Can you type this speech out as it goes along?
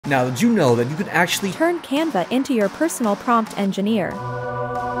Now, did you know that you can actually Turn Canva into your personal prompt engineer.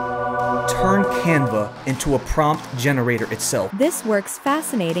 turn Canva into a prompt generator itself? This works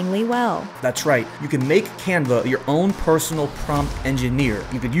fascinatingly well. That's right, you can make Canva your own personal prompt engineer.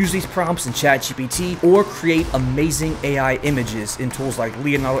 You could use these prompts in ChatGPT or create amazing AI images in tools like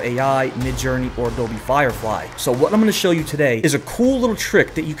Leonardo AI, Midjourney, or Adobe Firefly. So what I'm going to show you today is a cool little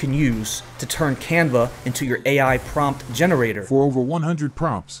trick that you can use to turn Canva into your AI prompt generator. For over 100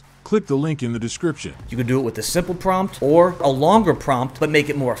 prompts, click the link in the description. You can do it with a simple prompt or a longer prompt, but make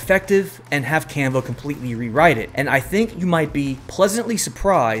it more effective and have Canva completely rewrite it. And I think you might be pleasantly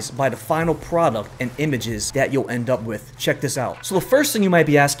surprised by the final product and images that you'll end up with. Check this out. So the first thing you might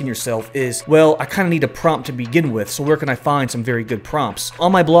be asking yourself is, well, I kind of need a prompt to begin with, so where can I find some very good prompts? On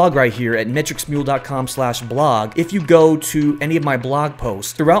my blog right here at metricsmule.com/blog, if you go to any of my blog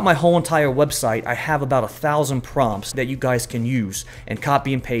posts, throughout my whole entire website, I have about 1,000 prompts that you guys can use and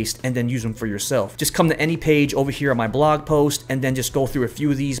copy and paste and then use them for yourself. Just come to any page over here on my blog post and then just go through a few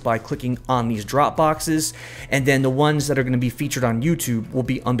of these by clicking on these drop boxes, and then the ones that are going to be featured on YouTube will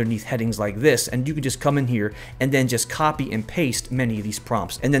be underneath headings like this, and you can just come in here and then just copy and paste many of these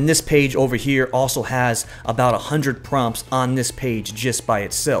prompts. And then this page over here also has about 100 prompts on this page just by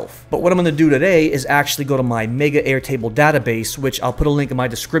itself. But what I'm going to do today is actually go to my Mega Airtable database, which I'll put a link in my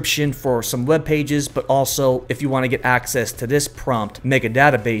description for some web pages, but also if you want to get access to this prompt Mega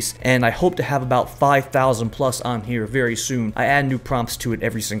database, and I hope to have about 5,000 plus on here very soon. I add new prompts to it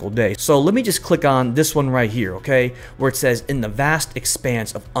every single day. So let me just click on this one right here, okay, where it says, in the vast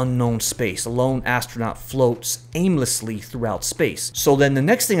expanse of unknown space, a lone astronaut floats aimlessly throughout space. So then the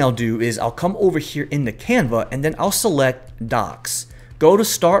next thing I'll do is I'll come over here into Canva and then I'll select Docs. Go to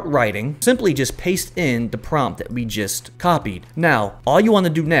start writing, simply just paste in the prompt that we just copied. Now, all you want to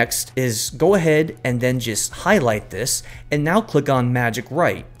do next is go ahead and then just highlight this and now click on Magic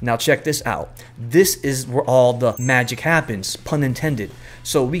Write. Now check this out. This is where all the magic happens, pun intended.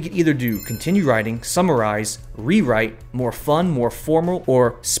 So we could either do continue writing, summarize, rewrite, more fun, more formal,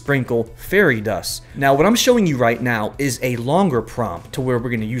 or sprinkle fairy dust. Now what I'm showing you right now is a longer prompt to where we're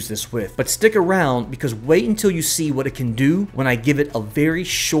going to use this with. But stick around because wait until you see what it can do when I give it a very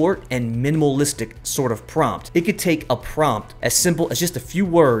short and minimalistic sort of prompt. It could take a prompt as simple as just a few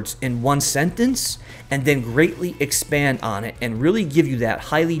words in one sentence and then greatly expand on it and really give you that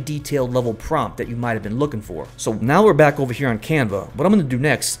highly detailed level prompt that you might have been looking for. So now we're back over here on Canva. What I'm going to do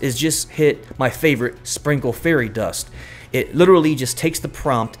next is just hit my favorite, sprinkle fairy dust. It literally just takes the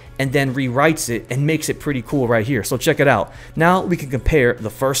prompt and then rewrites it and makes it pretty cool right here. So check it out. Now we can compare the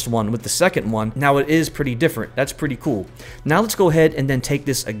first one with the second one. Now it is pretty different. That's pretty cool. Now let's go ahead and then take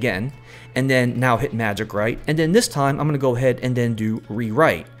this again and then now hit Magic Write. And then this time I'm going to go ahead and then do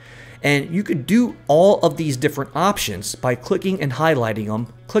rewrite. And you could do all of these different options by clicking and highlighting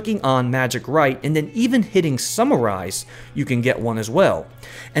them, clicking on Magic Write, and then even hitting summarize, you can get one as well.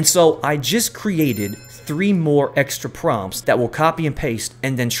 And so I just created 3 more extra prompts that will copy and paste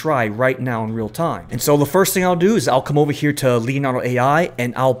and then try right now in real time. And so the first thing I'll do is I'll come over here to Leonardo AI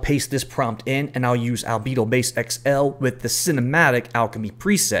and I'll paste this prompt in and I'll use Albedo Base XL with the Cinematic Alchemy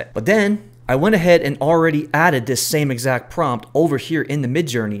preset. But then I went ahead and already added this same exact prompt over here in the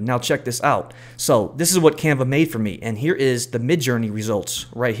Midjourney. Now check this out. So this is what Canva made for me, and here is the Midjourney results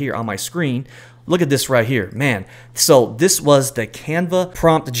right here on my screen. Look at this right here, man. So this was the Canva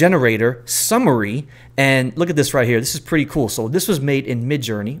prompt generator summary, and look at this right here. This is pretty cool. So this was made in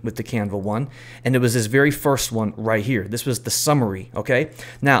Midjourney with the Canva one, and it was this very first one right here. This was the summary, okay?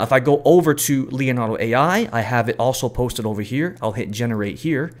 Now, if I go over to Leonardo AI, I have it also posted over here. I'll hit generate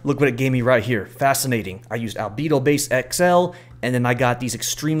here. Look what it gave me right here. Fascinating. I used Albedo Base XL, and then I got these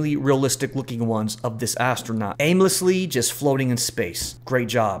extremely realistic looking ones of this astronaut aimlessly just floating in space. Great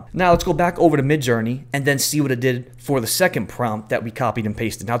job. Now let's go back over to Midjourney and then see what it did for the second prompt that we copied and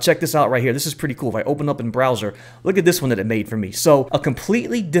pasted. Now check this out right here. This is pretty cool. If I open up in browser, look at this one that it made for me. So a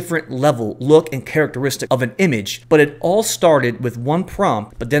completely different level, look, and characteristic of an image, but it all started with one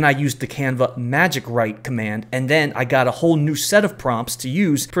prompt, but then I used the Canva Magic Write command, and then I got a whole new set of prompts to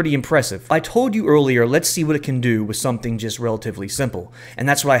use. Pretty impressive. I told you earlier, let's see what it can do with something just relatively simple, and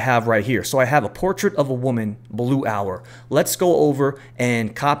that's what I have right here. So I have a portrait of a woman, blue hour. Let's go over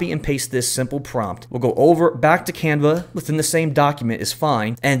and copy and paste this simple prompt. We'll go over back to Canva within the same document is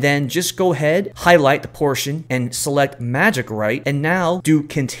fine, and then just go ahead, highlight the portion and select Magic Write, and now do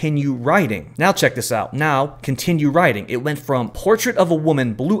continue writing. Now check this out. Now continue writing. It went from portrait of a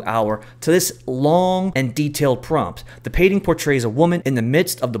woman, blue hour, to this long and detailed prompt. The painting portrays a woman in the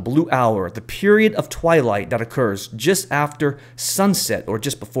midst of the blue hour, the period of twilight that occurs just after sunset or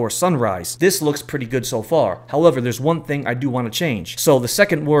just before sunrise. This looks pretty good so far. However, there's one thing I do want to change. So the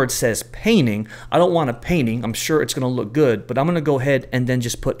second word says painting. I don't want a painting. I'm sure it's going to look good, but I'm going to go ahead and then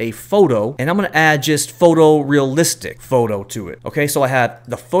just put a photo, and I'm going to add just photorealistic photo to it. Okay, so I have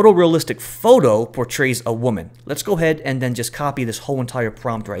the photorealistic photo portrays a woman. Let's go ahead and then just copy this whole entire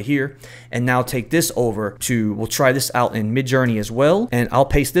prompt right here, and now take this over to, we'll try this out in Midjourney as well, and I'll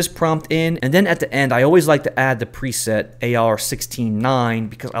paste this prompt in, and then at the end I always like to add the preset AR16:9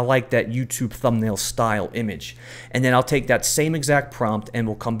 because I like that YouTube thumbnail style image. And then I'll take that same exact prompt and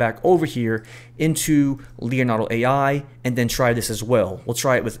we'll come back over here into Leonardo AI and then try this as well. We'll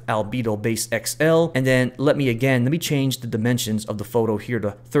try it with albedo base XL, and then let me change the dimensions of the photo here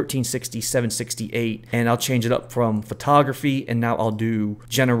to 1360/768, and I'll change it up from photography, and now I'll do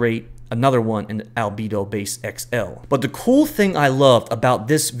generate another one in albedo base XL. But the cool thing I loved about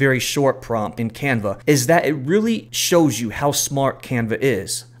this very short prompt in Canva is that it really shows you how smart Canva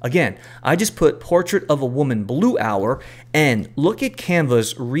is. Again, I just put portrait of a woman blue hour, and look at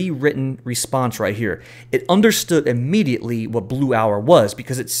Canva's rewritten response right here. It understood immediately what blue hour was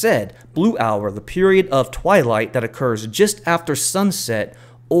because it said blue hour, the period of twilight that occurs just after sunset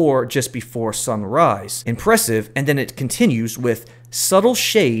or just before sunrise. Impressive. And then it continues with subtle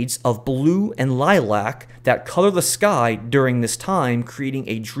shades of blue and lilac that color the sky during this time, creating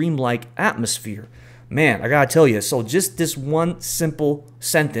a dreamlike atmosphere. Man, I gotta tell you, so just this one simple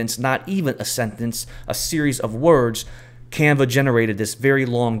sentence, not even a sentence, a series of words, Canva generated this very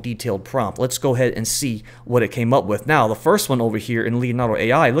long, detailed prompt. Let's go ahead and see what it came up with. Now, the first one over here in Leonardo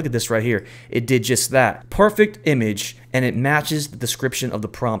AI, look at this right here. It did just that. Perfect image, and it matches the description of the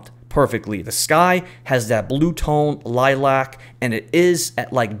prompt perfectly. The sky has that blue tone, lilac, and it is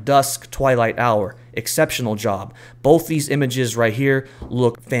at like dusk, twilight hour. Exceptional job. Both these images right here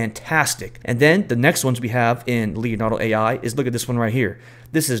look fantastic. And then the next ones we have in Leonardo AI is, look at this one right here.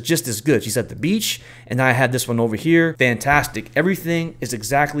 This is just as good. She's at the beach, and I had this one over here. Fantastic. Everything is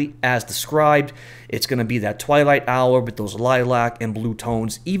exactly as described. It's going to be that twilight hour with those lilac and blue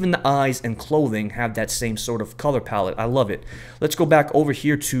tones. Even the eyes and clothing have that same sort of color palette. I love it. Let's go back over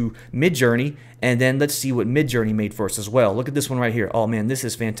here to Midjourney, and then let's see what Midjourney made for us as well. Look at this one right here. Oh man, this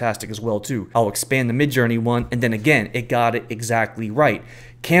is fantastic as well too. I'll expand the Midjourney one, and then again, it got it exactly right.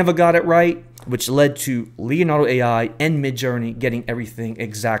 Canva got it right, which led to Leonardo AI and Midjourney getting everything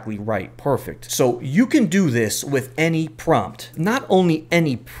exactly right. Perfect. So you can do this with any prompt. Not only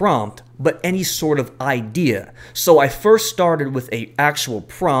any prompt, but any sort of idea. So I first started with an actual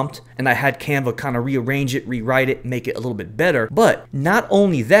prompt, and I had Canva kind of rearrange it, rewrite it, make it a little bit better. But not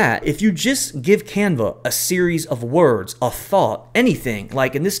only that, if you just give Canva a series of words, a thought, anything,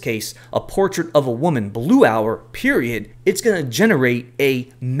 like in this case, a portrait of a woman, blue hour, period, it's gonna generate a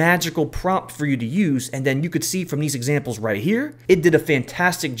magical prompt for you to use. And then you could see from these examples right here, it did a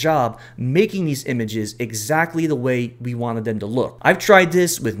fantastic job making these images exactly the way we wanted them to look. I've tried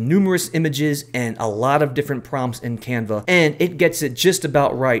this with numerous images and a lot of different prompts in Canva, and it gets it just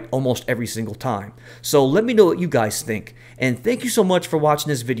about right almost every single time. So let me know what you guys think, and thank you so much for watching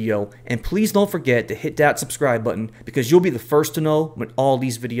this video, and please don't forget to hit that subscribe button because you'll be the first to know when all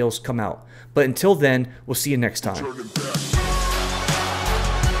these videos come out. But until then, we'll see you next time.